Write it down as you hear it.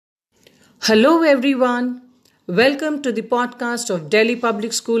Hello everyone. Welcome to the podcast of Delhi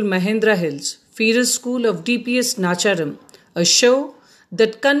Public School Mahendra Hills, Feeder School of DPS Nacharam, a show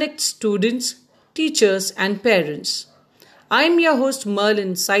that connects students, teachers and parents. I am your host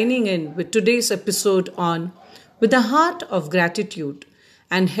Merlyn signing in with today's episode on With a Heart of Gratitude,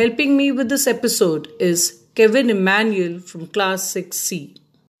 and helping me with this episode is Kevin Emmanuel from class 6C.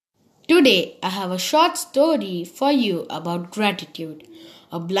 Today, I have a short story for you about gratitude.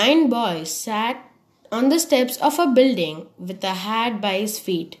 A blind boy sat on the steps of a building with a hat by his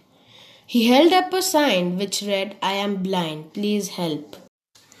feet. He held up a sign which read, "I am blind, please help."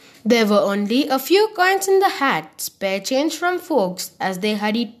 There were only a few coins in the hat, spare change from folks as they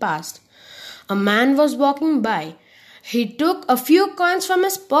hurried past. A man was walking by. He took a few coins from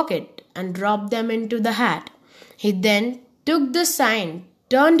his pocket and dropped them into the hat. He then took the sign,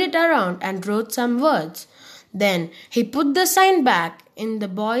 turned it around and wrote some words. Then he put the sign back in the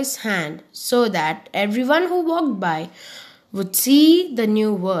boy's hand so that everyone who walked by would see the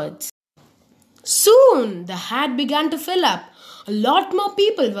new words. Soon the hat began to fill up. A lot more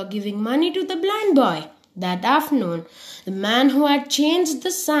people were giving money to the blind boy. That afternoon, the man who had changed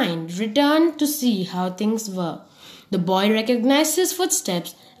the sign returned to see how things were. The boy recognized his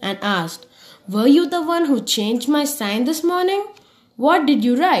footsteps and asked, "Were you the one who changed my sign this morning? What did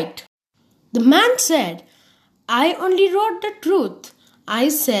you write?" The man said, "I only wrote the truth. I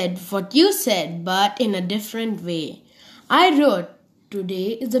said what you said, but in a different way. I wrote,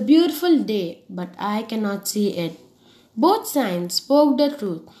 'Today is a beautiful day, but I cannot see it.'" Both signs spoke the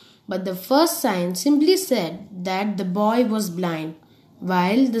truth, but the first sign simply said that the boy was blind,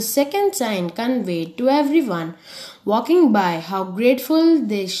 while the second sign conveyed to everyone walking by how grateful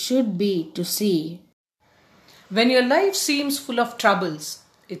they should be to see. When your life seems full of troubles,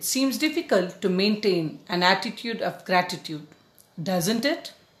 it seems difficult to maintain an attitude of gratitude, doesn't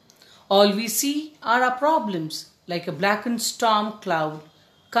it? All we see are our problems, like a blackened storm cloud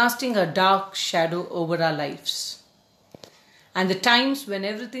casting a dark shadow over our lives. And the times when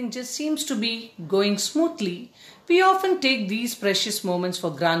everything just seems to be going smoothly, we often take these precious moments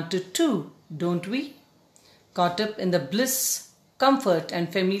for granted too, don't we? Caught up in the bliss, comfort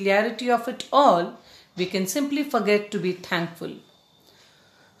and familiarity of it all, we can simply forget to be thankful.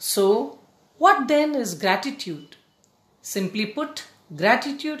 So, what then is gratitude? Simply put,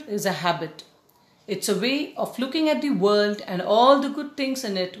 gratitude is a habit. It's a way of looking at the world and all the good things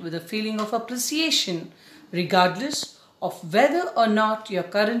in it with a feeling of appreciation, regardless of whether or not your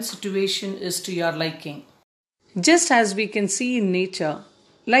current situation is to your liking. Just as we can see in nature,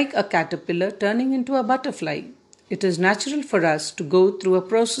 like a caterpillar turning into a butterfly, it is natural for us to go through a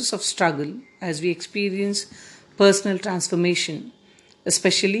process of struggle as we experience personal transformation.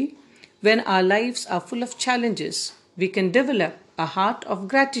 Especially when our lives are full of challenges, we can develop a heart of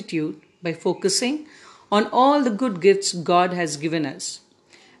gratitude by focusing on all the good gifts God has given us.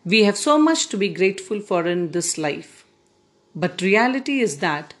 We have so much to be grateful for in this life. But reality is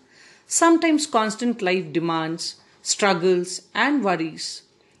that sometimes constant life demands, struggles and worries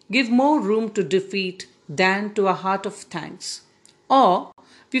give more room to defeat than to a heart of thanks. Or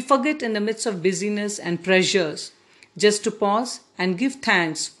we forget in the midst of busyness and pressures just to pause and give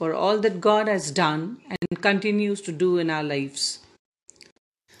thanks for all that God has done and continues to do in our lives.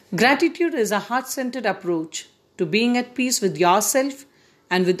 Gratitude is a heart-centered approach to being at peace with yourself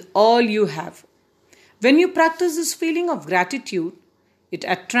and with all you have. When you practice this feeling of gratitude, it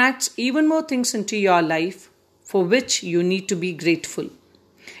attracts even more things into your life for which you need to be grateful.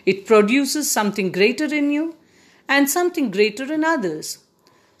 It produces something greater in you and something greater in others.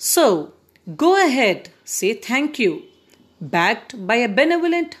 So, go ahead, say thank you, backed by a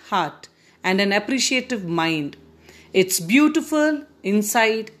benevolent heart and an appreciative mind. It's beautiful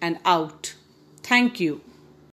inside and out. Thank you.